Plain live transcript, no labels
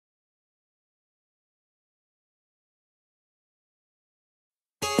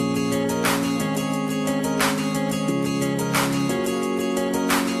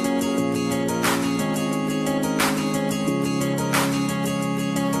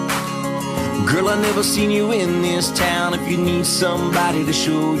Girl, I never seen you in this town. If you need somebody to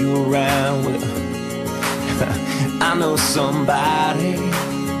show you around, well, I know somebody.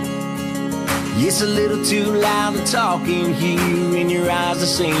 It's a little too loud to talk in here, and your eyes are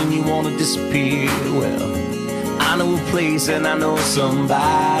saying you wanna disappear. Well, I know a place and I know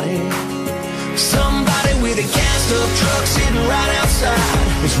somebody. Somebody with a gassed-up truck sitting right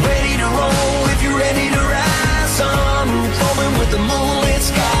outside. It's ready to roll if you're ready to ride. Sunroof open with the moonlit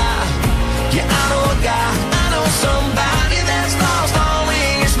sky. Yeah, I know a guy, I know somebody that's lost all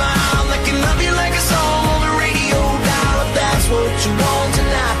in your smile, that can love you like a song on the radio dial. If that's what you want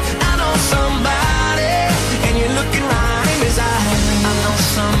tonight, I know somebody, and you're looking right in his eyes. I know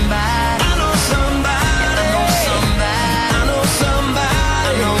somebody, I know somebody, I know somebody, I know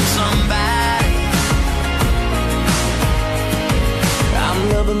somebody, I know somebody. I'm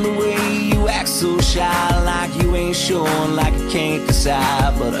loving the way you act so shy, like you ain't sure, like you can't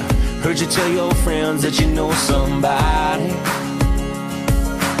decide. But heard you tell your friends that you know somebody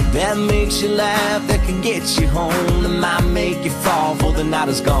that makes you laugh, that can get you home, that might make you fall before the night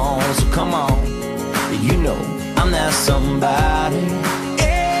is gone. So come on, you know I'm that somebody.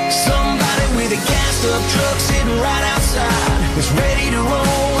 Somebody with a gassed-up truck sitting right outside. It's ready to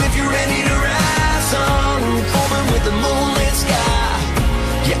roll if you're ready to ride. Sunroof open with the moonlit sky.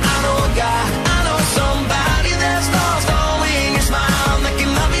 Yeah, I know a guy, I know somebody that's lost all in your smile, that can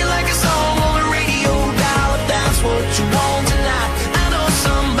love you like a song on the radio dial. If that's what you want tonight, I know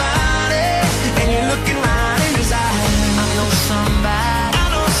somebody, and you're looking right in his eyes. I know somebody, I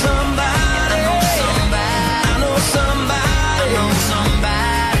know somebody, I know somebody, I know somebody, I know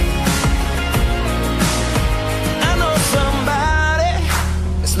somebody, I know somebody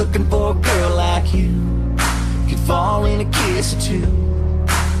that's looking for a girl like you, could fall in a kiss or two.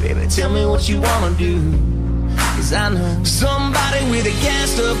 Baby, tell me what you wanna do, 'cause I know somebody with a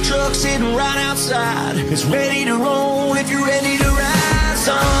gassed-up truck sitting right outside. It's ready to roll if you're ready to ride.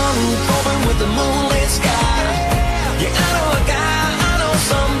 Sunroof open with the moonlit sky.